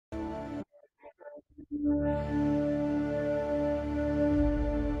To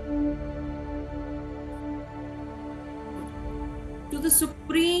the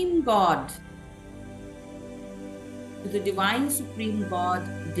Supreme God, to the Divine Supreme God,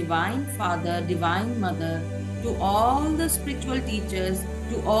 Divine Father, Divine Mother, to all the spiritual teachers,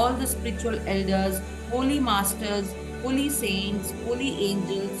 to all the spiritual elders, holy masters, holy saints, holy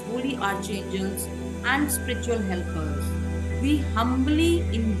angels, holy archangels, and spiritual helpers. We humbly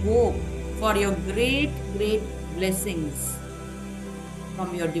invoke for your great, great blessings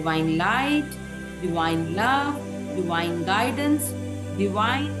from your divine light, divine love, divine guidance,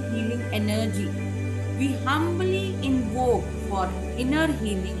 divine healing energy. We humbly invoke for inner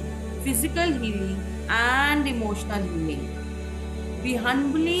healing, physical healing, and emotional healing. We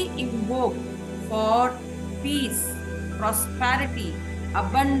humbly invoke for peace, prosperity,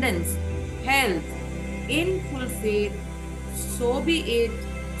 abundance, health, in full faith. So be it,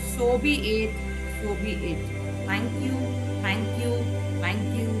 so be it, so be it. Thank you, thank you, thank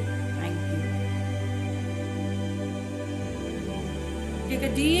you, thank you. Take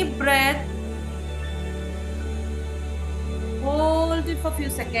a deep breath. Hold it for a few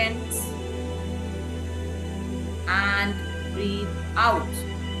seconds and breathe out.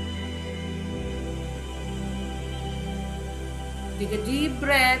 Take a deep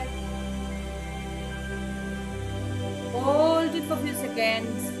breath. Hold it for a few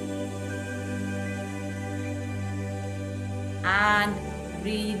seconds and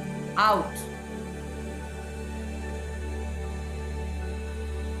breathe out.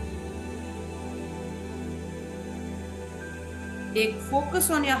 Take focus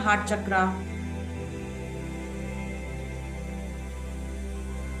on your heart chakra.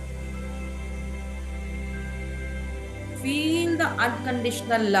 Feel the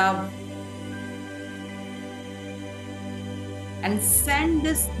unconditional love and send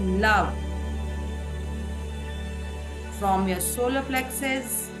this love from your solar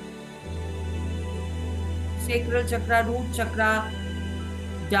plexus, sacral chakra, root chakra,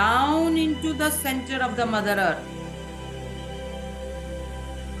 down into the center of the Mother Earth.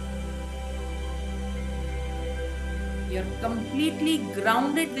 You're completely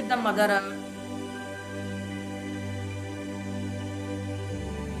grounded with the Mother Earth.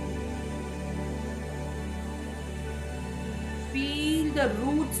 Feel the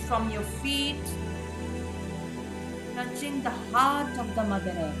roots from your feet touching the heart of the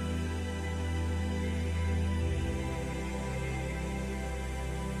Mother Earth.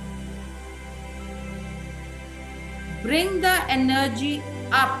 Bring the energy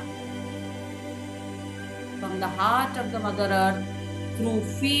up from the heart of the Mother Earth through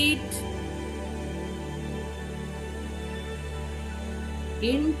feet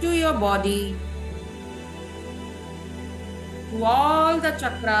into your body, to all the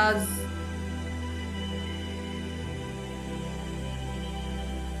chakras,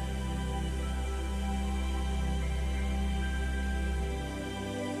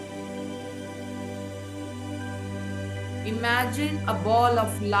 imagine a ball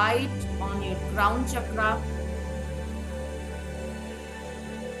of light on your crown chakra.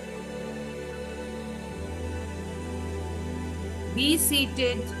 Be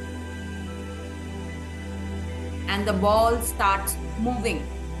seated and the ball starts moving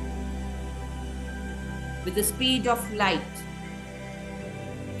with the speed of light.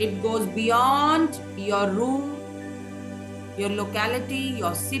 It goes beyond your room, your locality,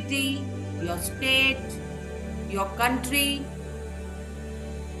 your city, your state, your country.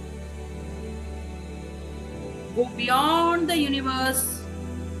 Go beyond the universe.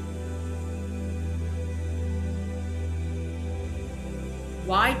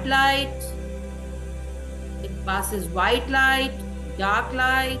 White light, it passes white light, dark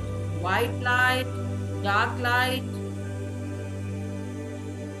light, white light, dark light.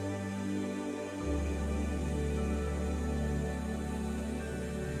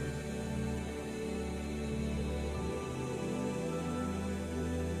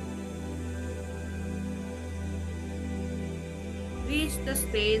 Reach the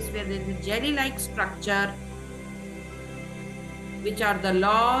space where there is a jelly-like structure, which are the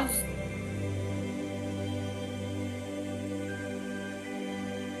laws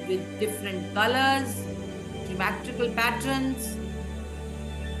with different colors, geometrical patterns.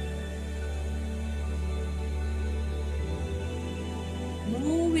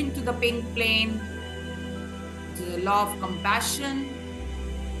 Move into the pink plane, which is the law of compassion.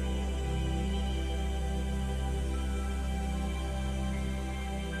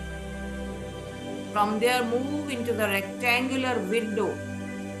 From there, move into the rectangular window.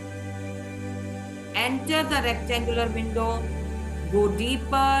 Enter the rectangular window. Go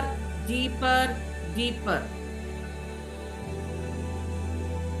deeper, deeper, deeper.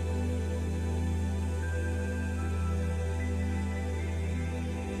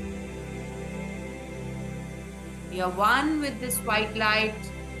 We are one with this white light.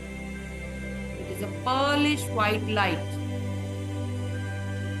 It is a pearlish white light.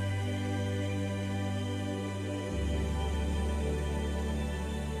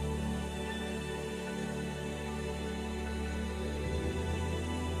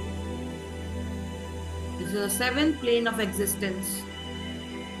 This is the seventh plane of existence.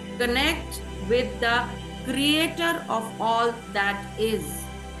 Connect with the creator of all that is.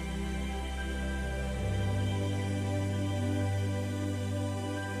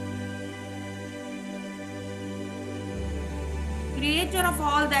 Creator of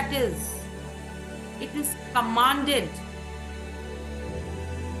all that is. It is commanded.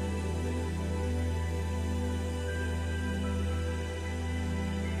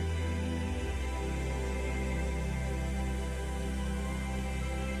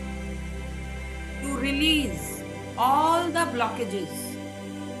 To release all the blockages,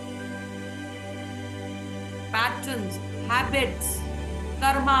 patterns, habits,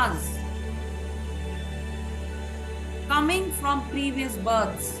 karmas coming from previous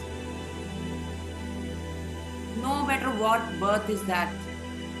births. No matter what birth is that.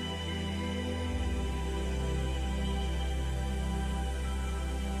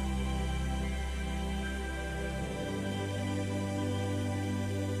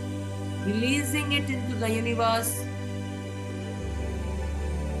 Releasing it into the universe.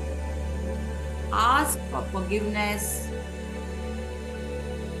 Ask for forgiveness.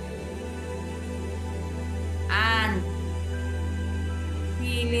 And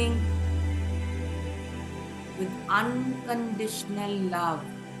feeling with unconditional love.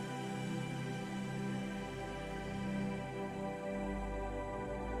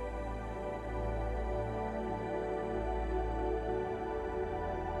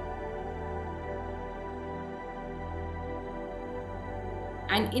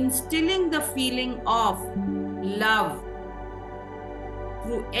 And instilling the feeling of love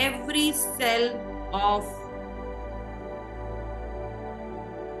through every cell of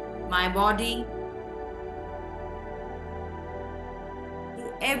my body,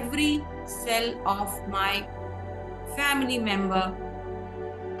 through every cell of my family member,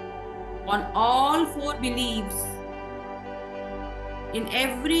 on all four beliefs, in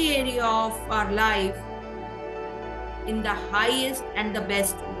every area of our life, in the highest and the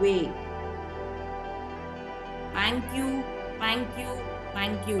best way. Thank you, thank you,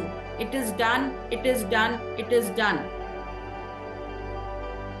 thank you. It is done, it is done, it is done.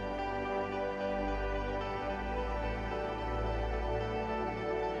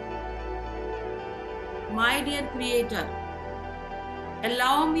 My dear Creator,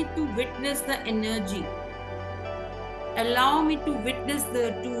 allow me to witness the energy. Allow me to witness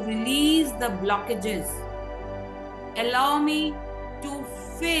to release the blockages. Allow me to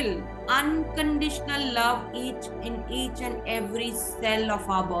feel unconditional love in each and every cell of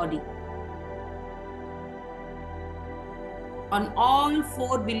our body. On all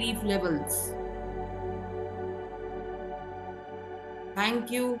four belief levels.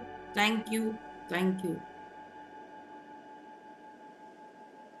 Thank you, thank you, thank you.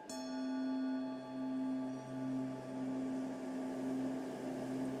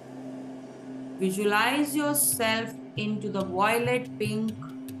 Visualize yourself into the violet pink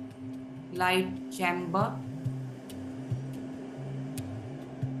light chamber.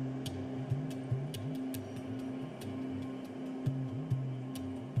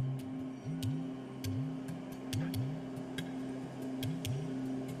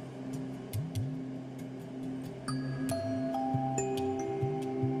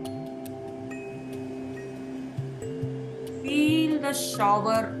 Feel the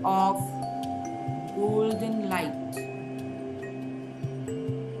shower of golden light.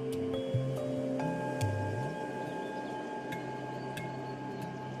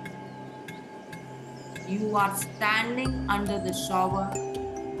 You are standing under the shower.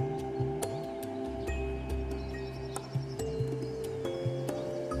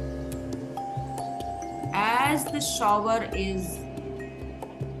 As the shower is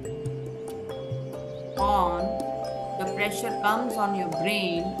on, the pressure comes on your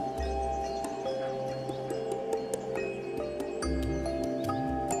brain.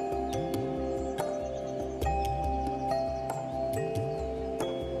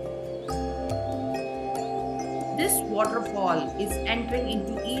 This waterfall is entering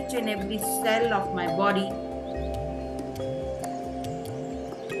into each and every cell of my body.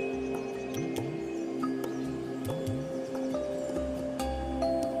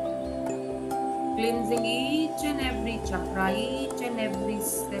 cleansing each and every chakra, each and every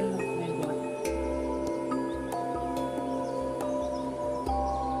cell of my body.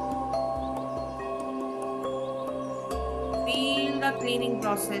 Feel the cleaning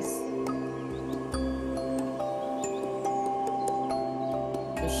process.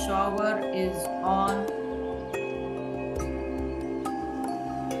 The shower is on.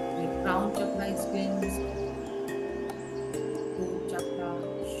 Your crown chakra is cleansed. Root chakra,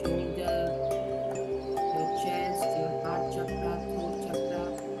 shoulder, your chest, your heart chakra, throat chakra,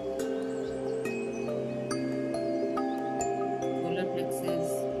 solar plexus,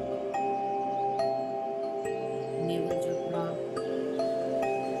 navel chakra,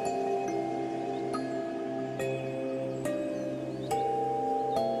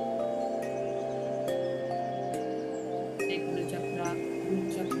 sacral chakra, root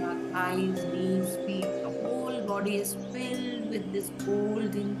chakra, thighs, knees, feet. The whole body is filled with this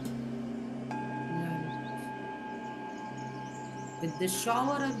golden light. With the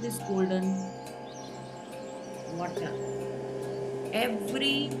shower of this golden water,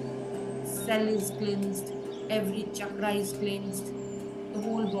 every cell is cleansed, every chakra is cleansed, the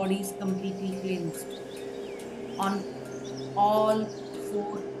whole body is completely cleansed on all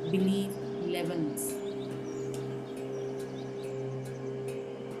 4 belief levels.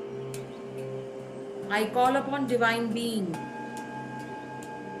 I call upon Divine Being.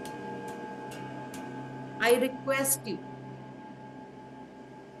 I request you,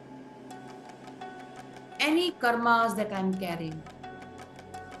 any karmas that I'm carrying,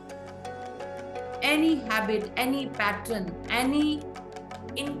 any habit, any pattern, any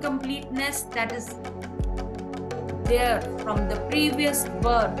incompleteness that is there from the previous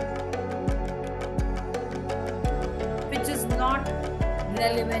birth, which is not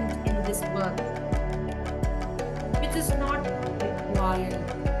relevant in this birth, which is not required.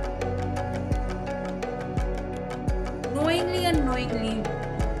 Knowingly, unknowingly,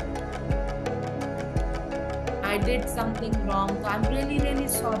 I did something wrong, so I'm really, really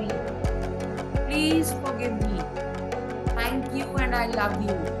sorry. Please forgive me. Thank you and I love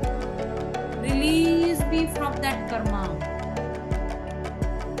you. Release me from that karma.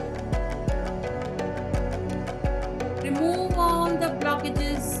 Remove all the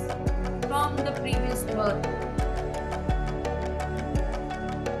blockages from the previous birth.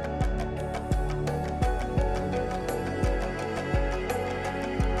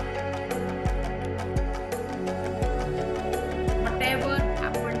 Whatever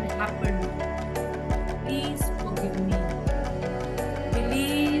happened. Please forgive me.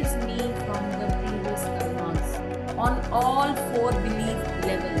 Release me from the previous karmas on all 4 belief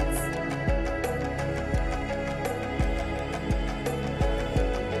levels.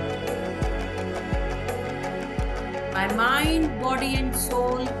 My mind, body and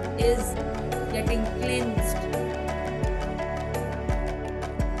soul is getting cleansed.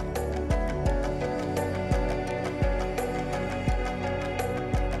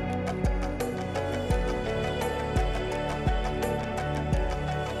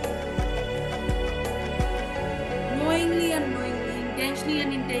 Knowingly, unknowingly, intentionally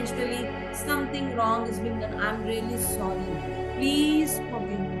and intentionally, something wrong is being done. I'm really sorry. Please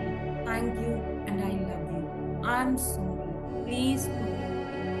forgive me. Thank you and I love you. I'm sorry. Please forgive me.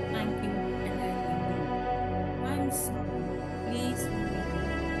 Thank you and I love you. I'm sorry. Please forgive me.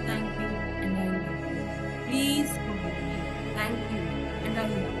 Thank you and I love you. Please forgive me. Thank you and I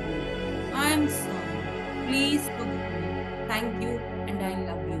love you. I'm sorry. Please forgive me. Thank you and I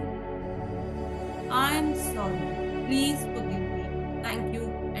love you. I'm sorry. Please forgive me. Thank you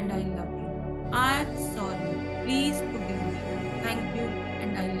and I love you. I'm sorry. Please forgive me. Thank you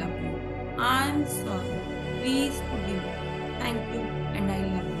and I love you. I'm sorry. Please forgive me. Thank you and I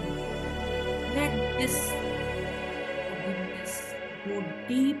love you. Let this forgiveness go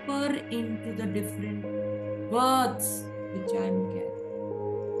deeper into the different births which I am carrying.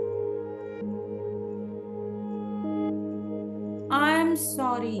 I'm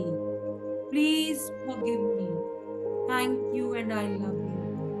sorry. Please forgive me. Thank you and I love you.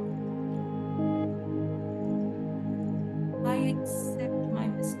 I accept my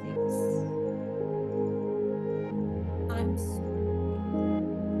mistakes. I'm sorry.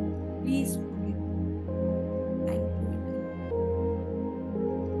 Please forgive me. Thank you and I love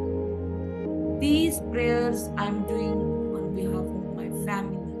you. These prayers I'm doing on behalf of my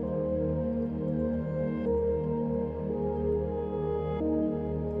family.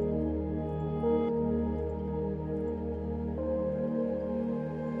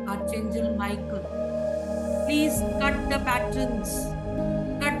 Archangel Michael, please cut the patterns,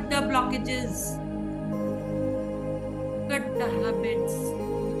 cut the blockages, cut the habits,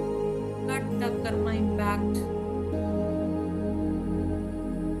 cut the karma impact.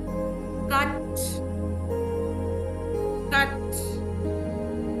 Cut, cut,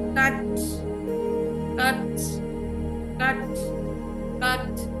 cut, cut, cut,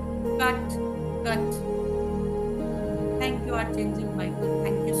 cut, cut, cut. Thank you, Archangel Michael.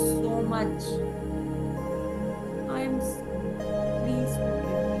 Thank you so much. I am sorry. Please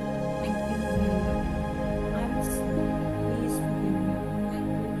forgive me. Thank you for your love. I am sorry. Please forgive me. Thank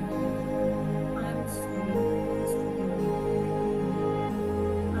you for your love. I am sorry. Please forgive me.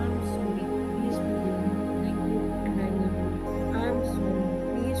 I am sorry. Please forgive me. Thank you and I love you. I am sorry.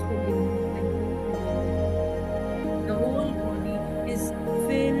 Please forgive me. Thank you and I love you. The whole body is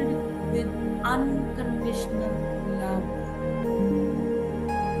filled with unconditional love.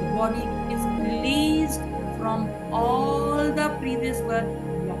 The body is released from all the previous birth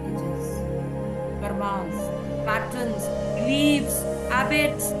blockages, karmas, patterns, beliefs,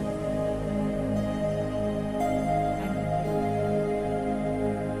 habits.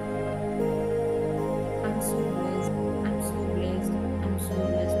 I'm so blessed. I'm so blessed. I'm so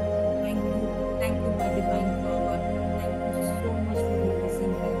blessed. Thank you. Thank you, my divine power. Thank you so much for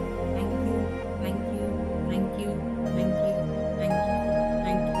releasing me. Thank you. Thank you. Thank you. Thank you. Thank you.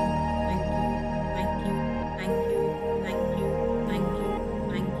 Thank you. Thank you. Thank you. Thank you. Thank you.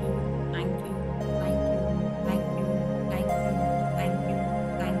 Thank you. Thank you. Thank you. Thank you. Thank you. Thank you. Thank you.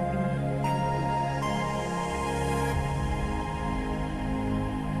 Thank you.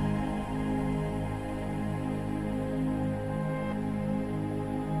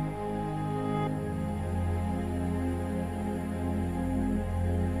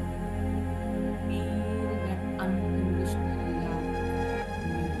 Feel that unconditional love in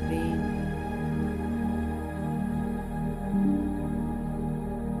your brain.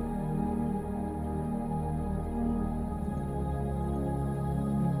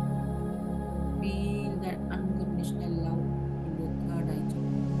 Feel that unconditional love in your third eye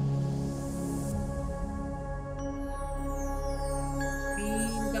chakra.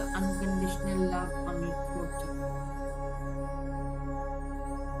 Feel the unconditional love on your throat chakra.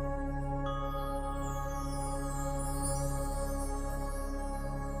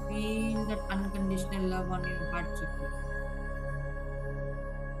 Feel that unconditional love on your heart chakra.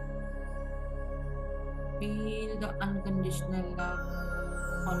 Feel the unconditional love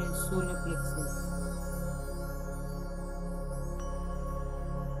on your solar plexus.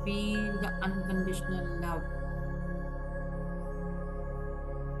 Feel the unconditional love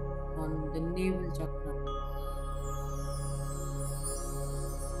on the navel chakra.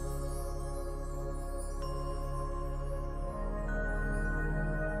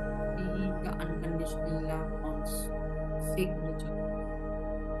 Feel the unconditional love on sacral chakra.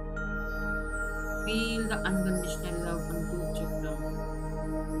 Feel the unconditional love on root chakra.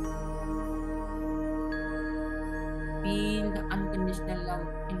 Feel the unconditional love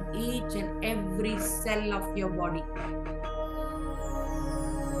in each and every cell of your body.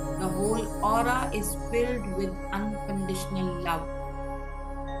 The whole aura is filled with unconditional love.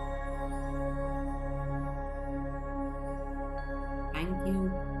 Thank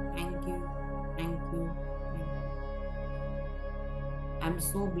you, thank you, thank you, thank you. I'm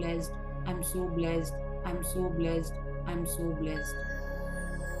so blessed, I'm so blessed, I'm so blessed, I'm so blessed.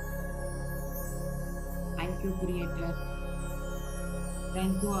 Thank you, Creator.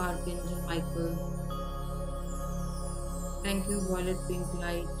 Thank you, Archangel Michael. Thank you, violet pink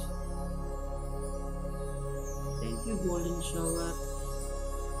light. Thank you, golden shower.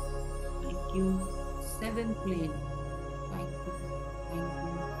 Thank you, seventh plane. Thank you, thank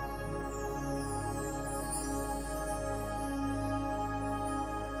you.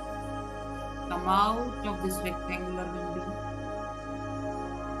 Come out of this rectangular window.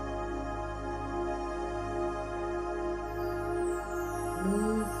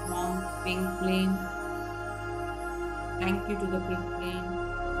 Move from pink plane. Thank you to the pink plane.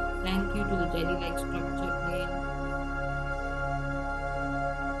 Thank you to the jelly-like structure plane.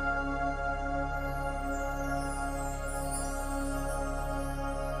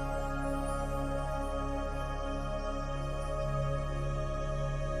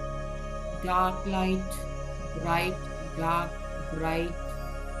 Dark light, bright, dark, bright.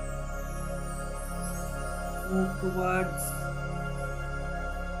 Move towards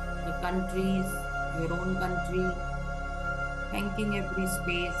the countries, your own country, thanking every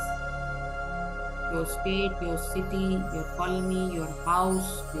space, your state, your city, your colony, your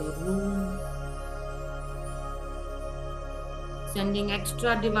house, your room. Sending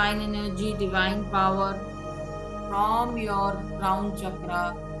extra divine energy, divine power from your crown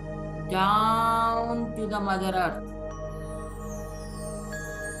chakra down to the Mother Earth.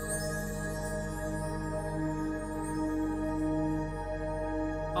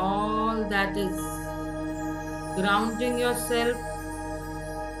 that is grounding yourself,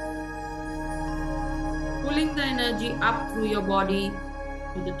 pulling the energy up through your body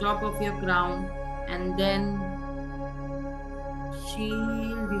to the top of your crown, and then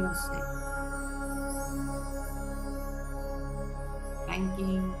shield yourself. Thank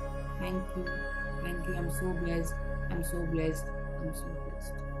you, thank you, thank you. I'm so blessed. I'm so blessed. I'm so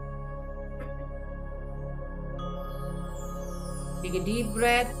blessed. Take a deep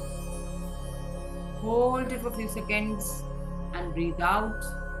breath. Hold it for a few seconds and breathe out.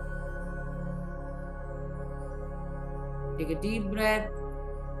 Take a deep breath.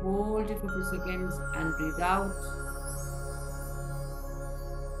 Hold it for a few seconds and breathe out.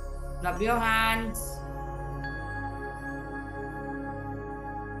 Rub your hands.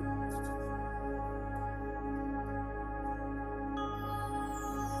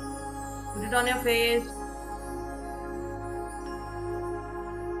 Put it on your face.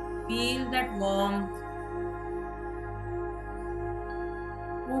 Feel that warmth.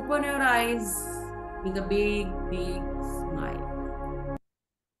 Open your eyes with a big, big smile.